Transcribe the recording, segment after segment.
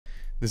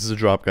This is a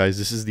drop, guys.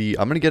 This is the...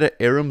 I'm going to get an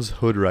Aram's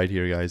hood right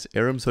here, guys.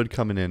 Aram's hood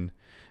coming in.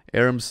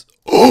 Aram's...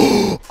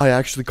 Oh! I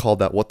actually called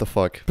that. What the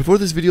fuck? Before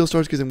this video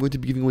starts, guys, I'm going to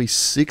be giving away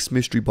 6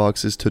 mystery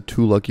boxes to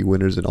 2 lucky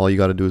winners. And all you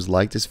got to do is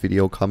like this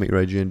video, comment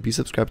your IGN, be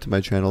subscribed to my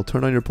channel,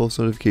 turn on your post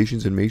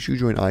notifications, and make sure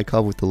you join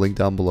Ikov with the link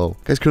down below.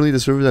 Guys, currently the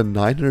server is at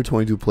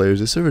 922 players.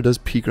 This server does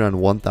peak around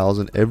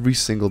 1,000 every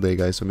single day,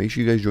 guys. So make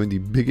sure you guys join the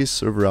biggest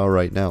server out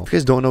right now. If you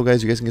guys don't know,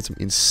 guys, you guys can get some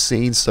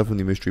insane stuff from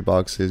the mystery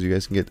boxes. You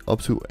guys can get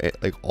up to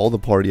like all the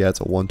party ads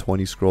at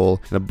 120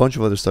 scroll and a bunch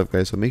of other stuff,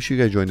 guys. So make sure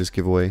you guys join this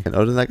giveaway. And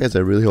other than that, guys, I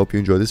really hope you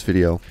enjoy this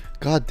video.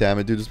 God damn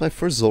it, dude. This is my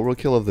first Zoro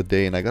kill of the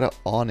day, and I got an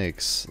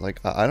Onyx.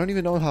 Like, I don't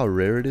even know how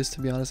rare it is, to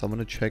be honest. I'm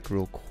gonna check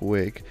real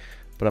quick.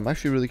 But I'm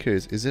actually really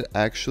curious. Is it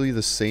actually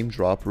the same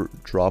drop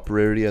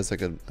rarity as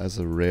like a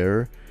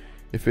rare?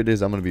 If it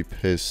is, I'm gonna be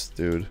pissed,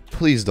 dude.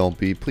 Please don't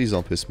be. Please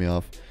don't piss me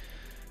off.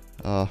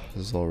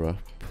 Zora,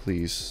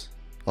 please.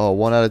 Oh,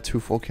 1 out of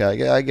 2.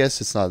 Okay, I guess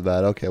it's not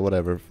bad. Okay,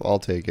 whatever. I'll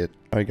take it.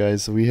 Alright,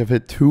 guys. So we have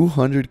hit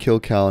 200 kill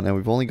count, and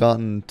we've only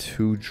gotten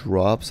 2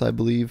 drops, I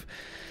believe.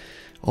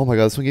 Oh my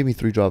god, this one gave me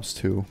 3 drops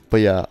too.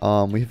 But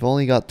yeah, we've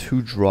only got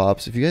 2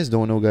 drops. If you guys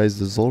don't know, guys,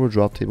 the Zora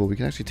drop table, we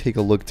can actually take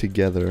a look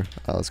together.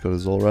 Let's go to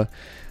Zora.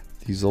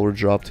 The Zora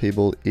drop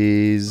table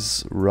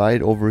is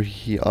right over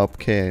here.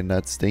 Okay, and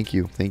that's... Thank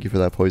you for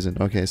that poison.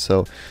 Okay,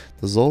 so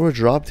the Zora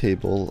drop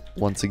table,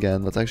 once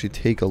again, let's actually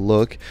take a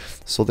look.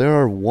 So there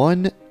are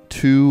 1,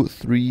 2,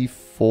 3,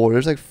 4.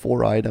 There's like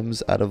 4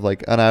 items out of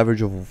like an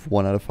average of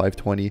 1 out of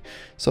 520.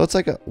 So it's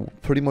like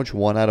pretty much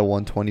 1 out of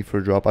 120 for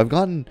a drop. I've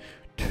gotten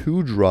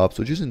 2 drops,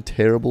 which isn't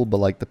terrible, but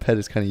like the pet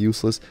is kind of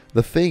useless.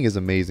 The Fang is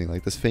amazing.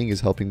 Like this Fang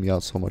is helping me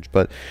out so much.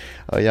 But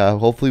yeah,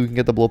 hopefully we can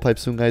get the blowpipe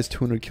soon, guys.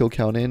 200 kill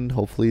count in.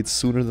 Hopefully it's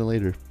sooner than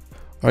later.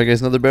 Alright, guys,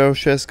 another barrel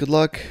chest. Good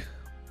luck.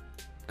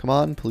 Come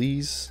on,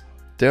 please.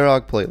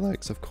 Darog plate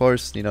legs, of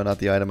course. You know, not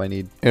the item I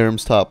need.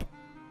 Aram's top.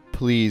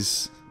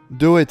 Please.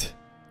 Do it.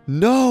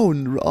 No.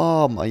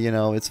 You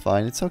know, it's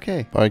fine. It's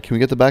okay. Alright, can we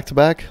get the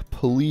back-to-back?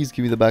 Please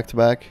give me the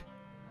back-to-back.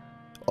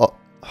 Oh.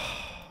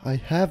 I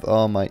have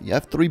you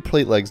have 3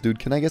 plate legs, dude.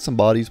 Can I get some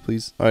bodies,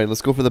 please? All right,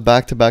 let's go for the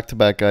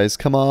back-to-back, guys.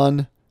 Come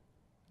on.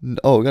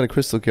 Oh, we got a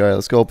crystal key. All right,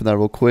 let's go open that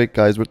real quick,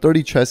 guys. We're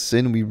 30 chests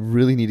in. We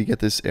really need to get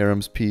this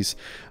Aram's piece.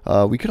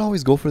 We could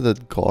always go for the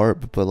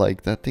garb, but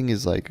like that thing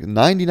is like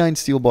 99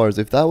 steel bars.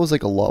 If that was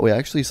like a lot, wait,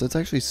 actually, so let's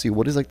actually see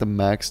what is like the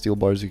max steel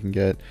bars you can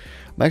get.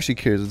 I'm actually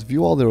curious. Let's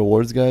view all the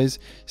rewards, guys.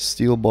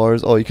 Steel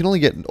bars. Oh, you can only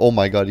get. Oh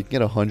my god, you can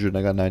get 100, and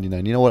I got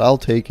 99. You know what? I'll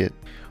take it.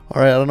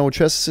 All right, I don't know what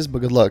chest this is,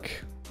 but good luck.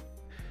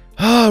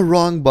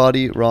 Wrong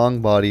body.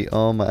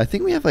 I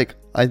think we have like,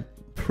 I'm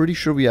pretty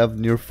sure we have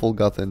near full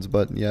Guthans,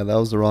 but yeah, that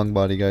was the wrong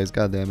body, guys.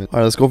 God damn it.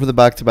 Alright, let's go for the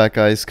back-to-back,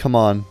 guys. Come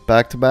on.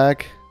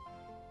 Back-to-back.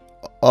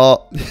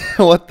 Oh,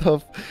 what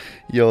the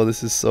yo,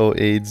 this is so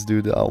AIDS,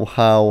 dude. Oh,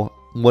 how?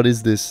 What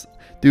is this?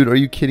 Dude, are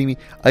you kidding me?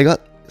 I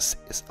got...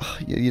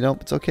 You know,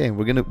 it's okay.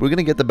 We're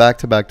gonna get the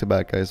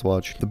back-to-back, guys.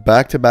 Watch. The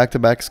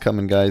back-to-back is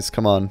coming, guys.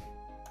 Come on.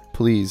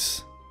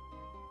 Please.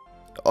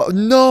 Oh,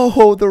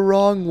 no! The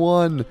wrong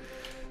one!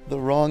 The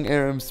wrong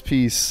Aram's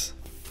piece.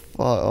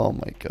 Oh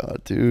my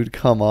god, dude.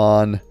 Come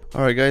on.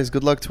 Alright, guys.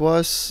 Good luck to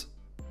us.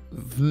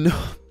 No.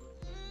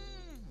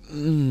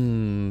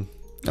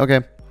 Okay.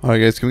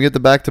 Alright, guys. Can we get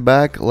the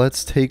back-to-back?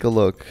 Let's take a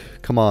look.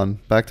 Come on.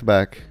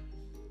 Back-to-back.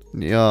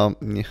 Yeah.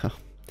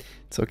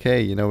 It's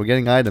okay. You know, we're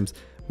getting items.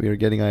 We are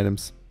getting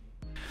items.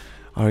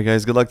 Alright,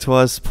 guys. Good luck to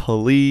us.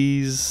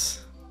 Please.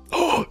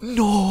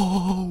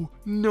 No.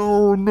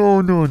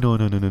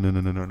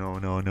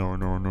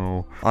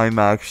 I'm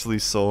actually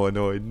so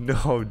annoyed.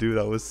 No, dude,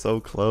 I was so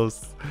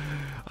close.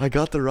 I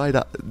got the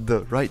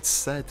right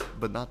set,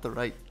 but not the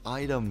right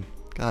item.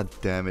 God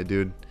damn it,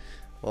 dude.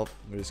 Well,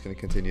 we're just gonna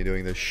continue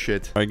doing this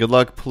shit. Alright, good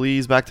luck,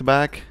 please.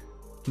 Back-to-back.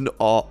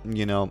 No,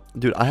 you know,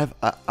 dude, I'm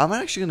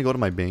actually gonna go to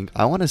my bank.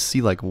 I want to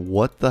see like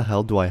what the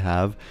hell do I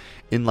have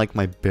in like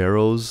my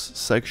barrows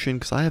section,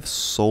 because I have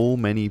so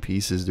many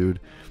pieces, dude.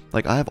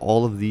 Like, I have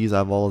all of these, I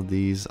have all of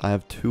these, I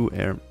have 2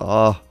 air...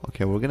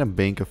 okay, we're gonna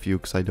bank a few,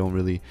 because I don't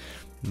really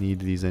need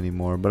these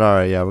anymore. But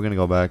alright, yeah, we're gonna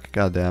go back.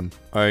 God damn.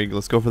 Alright,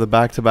 let's go for the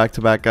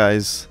back-to-back,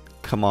 guys.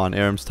 Come on,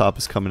 Aram's top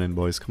is coming in,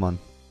 boys. Come on.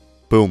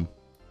 Boom.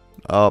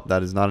 Oh,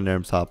 that is not an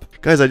Aram's top.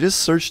 Guys, I just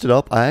searched it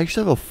up. I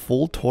actually have a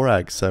full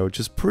Thorax set, which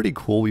is pretty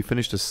cool. We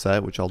finished a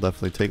set, which I'll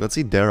definitely take. Let's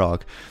see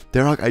Darog.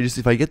 Darog,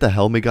 if I get the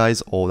helmet,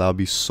 guys, oh, that would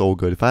be so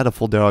good. If I had a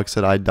full Darog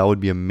set, that would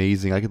be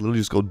amazing. I could literally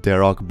just go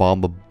Darog,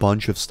 bomb a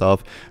bunch of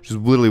stuff, just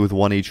literally with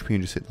 1 HP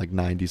and just hit like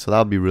 90. So that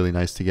would be really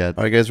nice to get.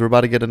 Alright, guys, we're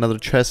about to get another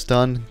chest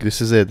done. This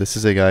is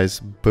it,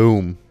 guys.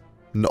 Boom.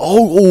 No,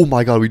 oh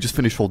my god, we just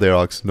finished full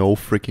Darogs. No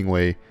freaking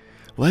way.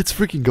 Let's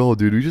freaking go,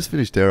 dude. We just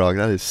finished Darog.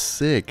 That is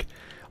sick.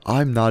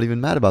 I'm not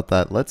even mad about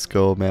that. Let's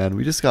go, man.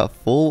 We just got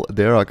full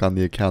Darok on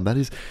the account.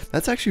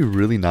 That's actually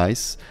really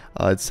nice.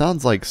 It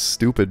sounds like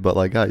stupid, but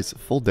like, guys,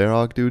 full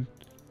Darok, dude.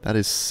 That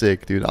is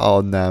sick, dude.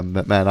 Oh,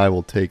 man, I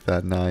will take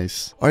that.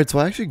 Nice. Alright, so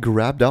I actually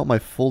grabbed out my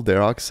full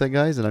Darok set,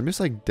 guys, and I'm just,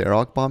 like,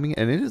 Darok bombing,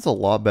 and it is a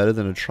lot better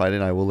than a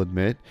Trident, I will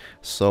admit.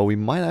 So we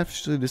might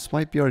actually, this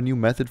might be our new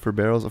method for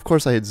barrels. Of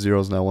course, I hit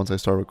zeros now once I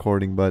start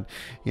recording, but,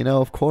 you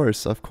know, of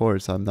course,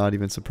 I'm not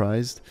even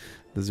surprised.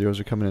 The zeros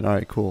are coming in.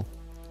 Alright, cool.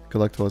 Good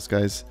luck to us,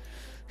 guys.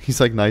 He's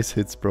like, nice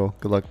hits, bro.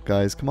 Good luck,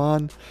 guys. Come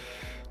on.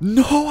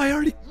 No, I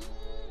already...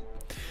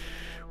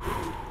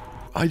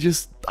 I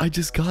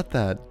just got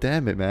that.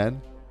 Damn it,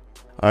 man.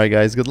 Alright,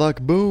 guys, good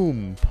luck.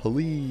 Boom.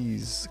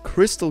 Please.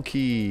 Crystal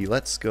key.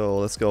 Let's go.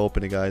 Let's go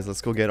open it, guys.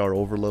 Let's go get our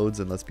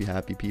overloads and let's be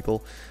happy,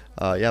 people.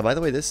 Yeah, by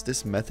the way,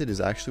 this method is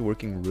actually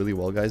working really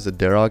well, guys. The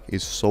Darok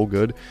is so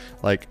good.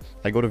 Like,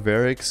 I go to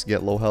Varix,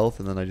 get low health,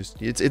 and then I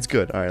just... It's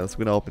good. Alright,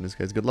 we're gonna open this,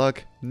 guys. Good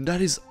luck.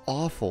 That is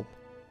awful.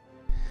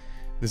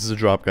 This is a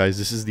drop, guys.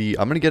 This is the...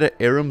 I'm gonna get an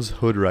Aram's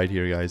hood right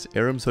here, guys.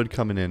 Aram's hood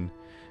coming in.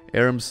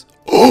 Aram's...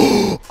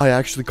 Oh! I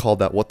actually called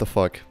that. What the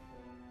fuck?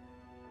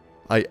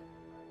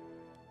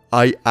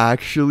 I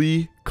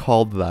actually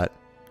called that.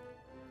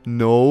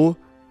 No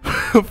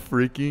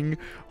freaking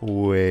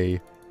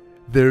way.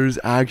 There's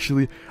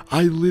actually...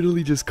 I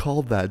literally just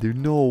called that, dude.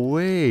 No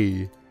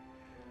way.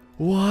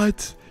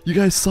 What? You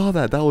guys saw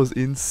that? That was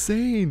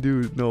insane,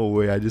 dude. No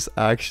way. I just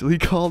actually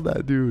called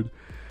that, dude.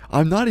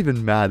 I'm not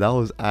even mad. That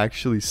was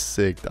actually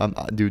sick.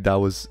 Dude, that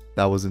was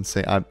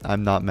insane.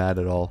 I'm not mad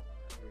at all.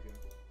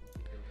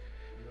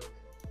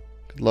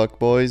 Good luck,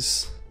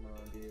 boys.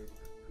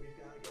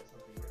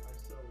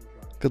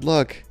 Good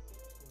luck.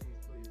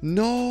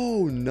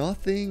 No,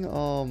 nothing.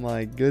 Oh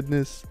my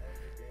goodness.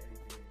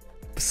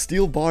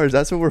 Steel bars.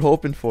 That's what we're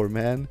hoping for,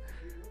 man.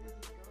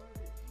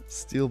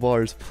 Steel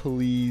bars,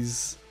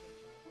 please.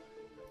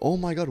 Oh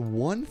my god,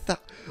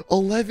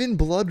 11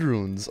 blood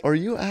runes. Are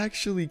you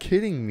actually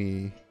kidding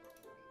me?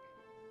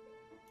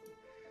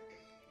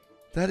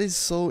 That is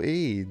so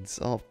AIDS.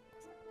 Oh,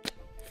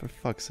 for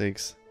fuck's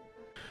sakes.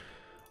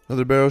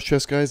 Another barrels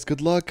chest, guys.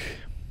 Good luck.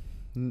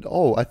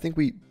 Oh, I think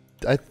we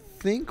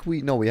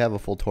no, we have a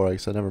full Torag,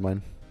 so never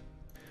mind.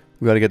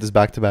 We gotta get this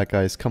back to back,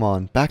 guys. Come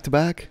on, back to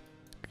back.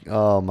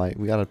 Oh my,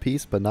 we got a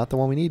piece, but not the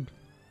one we need.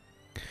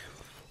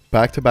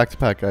 Back to back,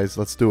 guys.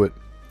 Let's do it.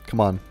 Come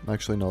on.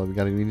 Actually, no,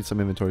 we need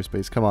some inventory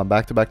space. Come on,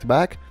 back to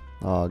back.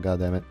 Oh, god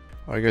damn it.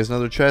 All right, guys,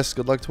 another chest.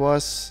 Good luck to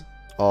us.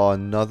 Oh,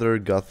 another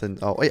Guthin.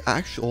 Oh, wait,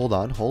 actually,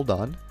 hold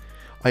on.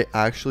 I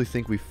actually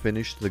think we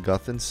finished the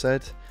Guthin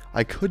set.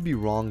 I could be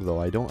wrong though.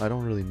 I don't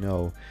really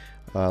know.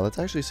 Let's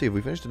actually see if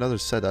we finished another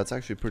set. That's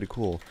actually pretty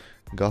cool.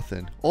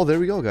 Guthin. Oh, there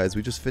we go, guys.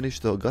 We just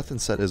finished the Guthin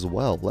set as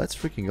well. Let's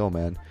freaking go,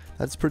 man.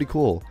 That's pretty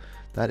cool.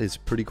 That is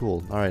pretty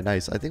cool. All right,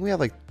 nice. I think we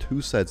have like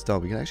 2 sets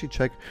done. We can actually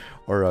check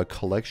our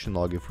collection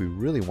log if we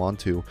really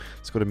want to.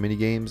 Let's go to mini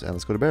games and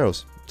let's go to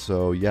barrows.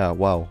 So yeah,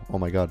 wow. Oh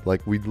my god.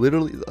 Like we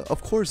literally,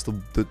 of course,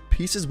 the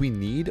pieces we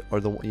need are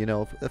the, you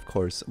know, of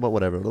course. But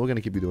whatever. We're gonna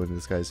keep doing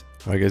this, guys.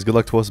 All right, guys. Good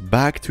luck to us.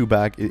 Back to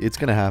back. It's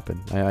gonna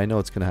happen. I know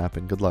it's gonna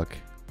happen. Good luck.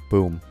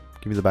 Boom.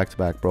 Give me the back to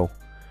back, bro.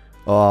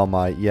 Oh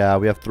my. Yeah,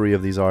 we have 3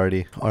 of these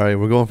already. All right,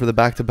 we're going for the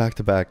back to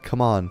back.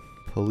 Come on,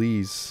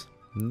 please.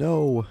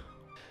 No.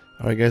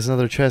 Alright, guys,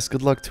 another chest.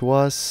 Good luck to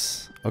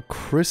us. A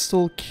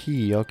crystal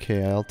key.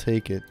 Okay, I'll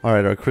take it.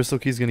 Alright, our crystal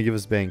key is going to give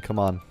us bang. Come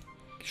on.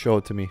 Show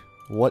it to me.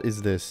 What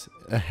is this?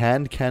 A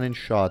hand cannon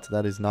shot.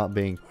 That is not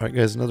bang. Alright,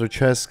 guys, another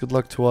chest. Good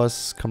luck to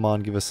us. Come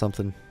on, give us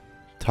something.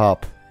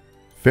 Top.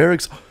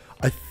 Varix.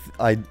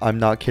 I'm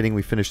not kidding.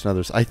 We finished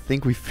another. I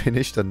think we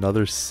finished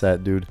another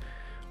set, dude.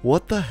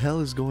 What the hell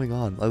is going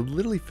on? I'm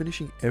literally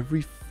finishing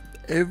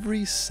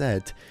every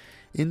set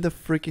in the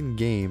freaking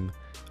game.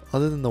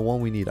 Other than the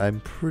one we need.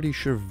 I'm pretty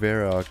sure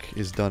Varrock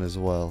is done as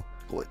well.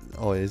 What?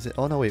 Oh, is it?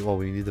 Oh, no, wait. Well,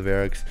 we need the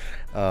Varrock's,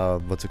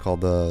 what's it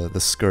called? The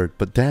skirt.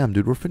 But damn,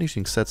 dude, we're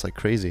finishing sets like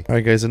crazy.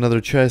 Alright, guys, another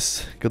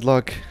chest. Good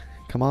luck.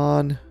 Come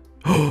on.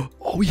 Oh,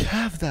 we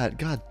have that.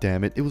 God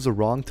damn it. It was a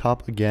wrong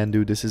top again,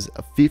 dude. This is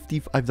a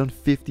 50. I've done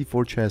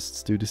 54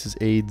 chests, dude. This is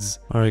AIDS.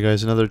 Alright,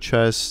 guys, another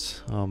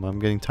chest. I'm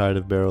getting tired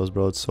of barrels,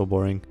 bro. It's so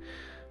boring.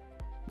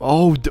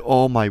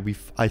 Oh my.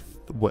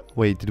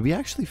 Wait, did we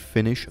actually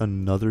finish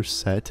another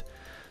set?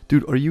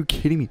 Dude, are you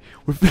kidding me?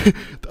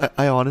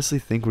 I honestly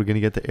think we're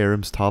gonna get the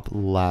Aram's top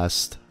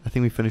last. I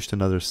think we finished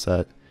another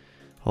set.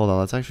 Hold on,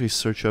 let's actually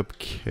search up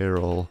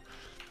Carol.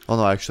 Oh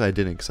no, actually I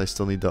didn't, because I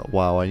still need the...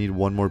 Wow, I need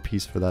 1 more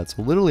piece for that.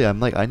 So literally,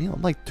 I'm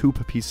like 2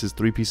 pieces,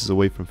 3 pieces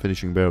away from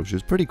finishing barrel, which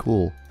is pretty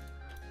cool.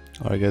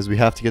 Alright, guys, we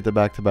have to get the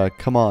back to back.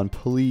 Come on,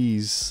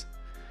 please.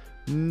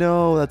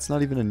 No, that's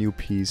not even a new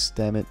piece.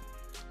 Damn it.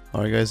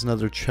 Alright, guys,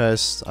 another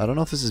chest. I don't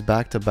know if this is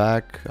back to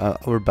back.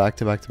 Or back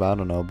to back. I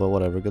don't know, but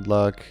whatever. Good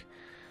luck.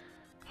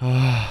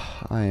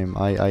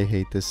 I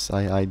hate this.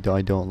 I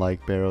don't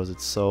like barrows.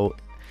 It's so,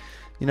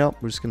 you know,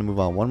 we're just gonna move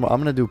on. One more. I'm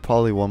gonna do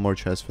probably 1 more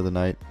chest for the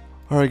night.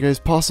 All right, guys,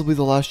 possibly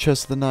the last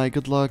chest of the night.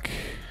 Good luck.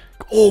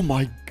 Oh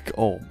my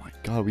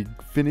god, we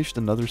finished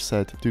another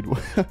set, dude.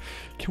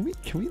 Can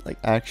we like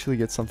actually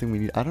get something we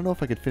need? I don't know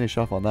if I could finish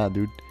off on that,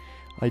 dude.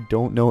 I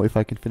don't know if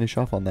I can finish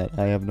off on that.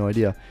 I have no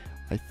idea.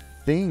 I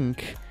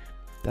think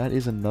that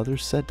is another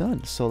set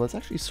done. So let's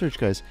actually search,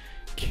 guys.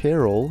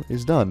 Carol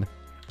is done.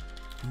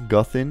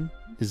 Guthin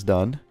is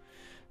done.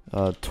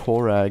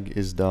 Torag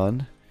is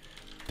done.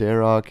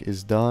 Darok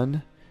is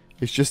done.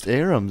 It's just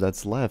Aram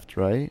that's left,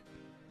 right?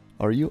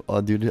 Are you?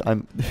 Oh, dude,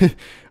 I'm...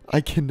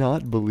 I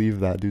cannot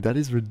believe that, dude. That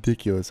is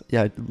ridiculous.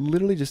 Yeah,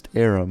 literally just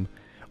Aram.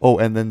 Oh,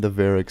 and then the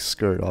Varric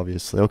skirt,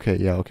 obviously. Okay,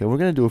 yeah, okay. We're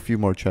gonna do a few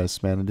more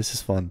chests, man, and this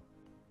is fun.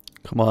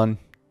 Come on.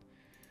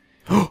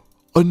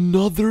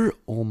 Another...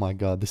 Oh my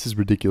god, this is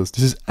ridiculous.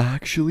 This is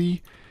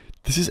actually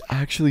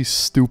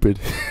stupid.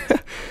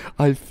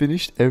 I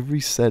finished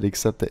every set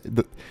except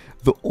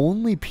the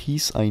only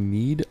piece I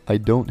need, I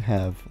don't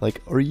have.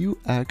 Like, are you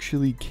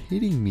actually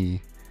kidding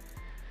me?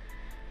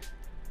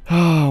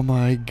 Oh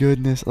my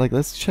goodness. Like,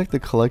 let's check the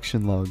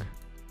collection log.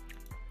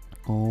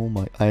 Oh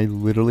my... I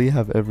literally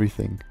have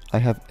everything. I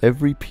have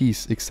every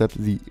piece except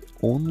the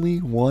only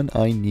one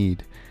I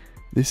need.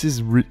 This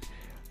is...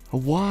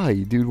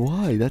 Why, dude?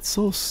 Why? That's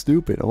so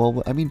stupid.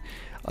 Well, I mean,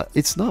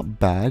 it's not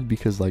bad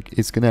because, like,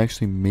 it's gonna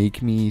actually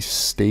make me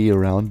stay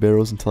around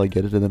Barrows until I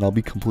get it, and then I'll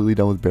be completely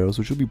done with Barrows,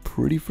 which will be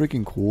pretty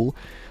freaking cool.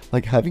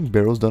 Like, having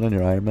Barrows done on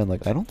your Ironman,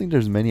 like, I don't think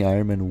there's many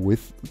Ironman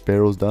with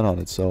Barrows done on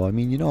it, so, I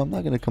mean, you know, I'm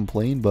not gonna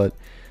complain, but...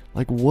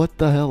 Like, what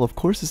the hell? Of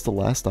course it's the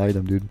last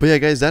item, dude. But yeah,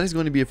 guys, that is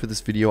going to be it for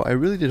this video. I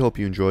really did hope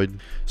you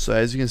enjoyed. So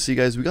as you can see,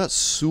 guys, we got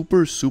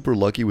super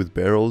lucky with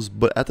Barrows,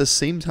 but at the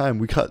same time,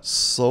 we got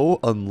so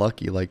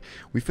unlucky. Like,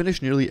 we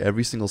finished nearly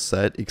every single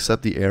set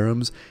except the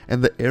Arams,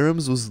 and the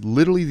Arams was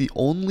literally the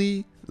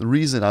only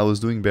reason I was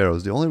doing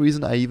Barrows. The only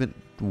reason I even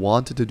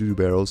wanted to do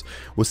Barrows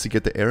was to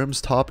get the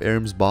Arams top,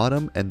 Arams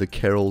bottom, and the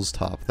Carol's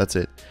top. That's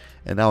it.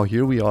 And now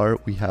here we are.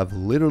 We have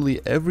literally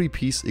every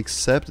piece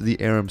except the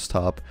Arams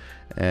top.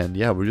 And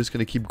yeah, we're just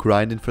going to keep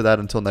grinding for that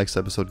until next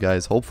episode,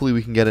 guys. Hopefully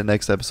we can get it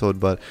next episode,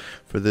 but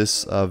for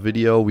this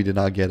video, we did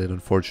not get it,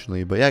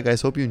 unfortunately. But yeah,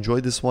 guys, hope you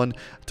enjoyed this one.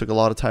 It took a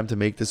lot of time to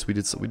make this. We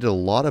did a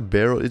lot of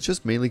barrels. It's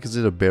just mainly because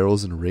of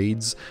barrels and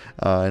raids.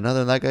 And other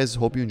than that, guys,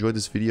 hope you enjoyed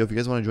this video. If you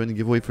guys want to join the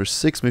giveaway for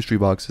 6 mystery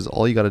boxes,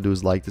 all you got to do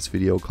is like this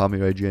video,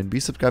 comment your IGN,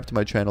 be subscribed to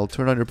my channel,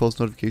 turn on your post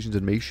notifications,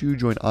 and make sure you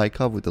join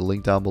Ikov with the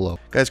link down below.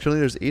 Guys, currently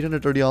there's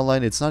 830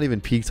 online. It's not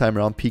even peak time.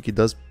 Around peak, it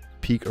does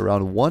peak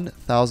around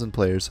 1,000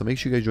 players, so make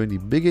sure you guys join the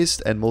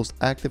biggest and most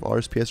active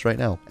RSPS right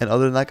now. And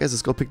other than that, guys,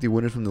 let's go pick the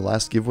winners from the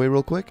last giveaway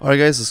real quick. Alright,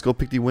 guys, let's go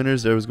pick the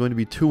winners. There was going to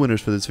be 2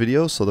 winners for this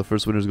video, so the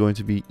first winner is going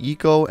to be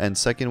Eco, and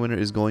second winner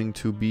is going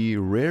to be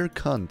Rare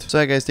Cunt. So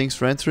yeah, guys, thanks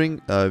for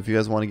entering. If you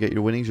guys want to get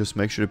your winnings, just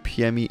make sure to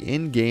PM me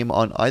in game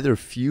on either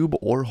Fewb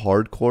or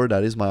Hardcore.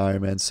 That is my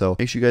Ironman, so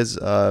make sure you guys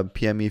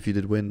PM me if you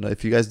did win.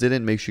 If you guys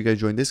didn't, make sure you guys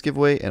join this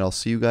giveaway, and I'll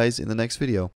see you guys in the next video.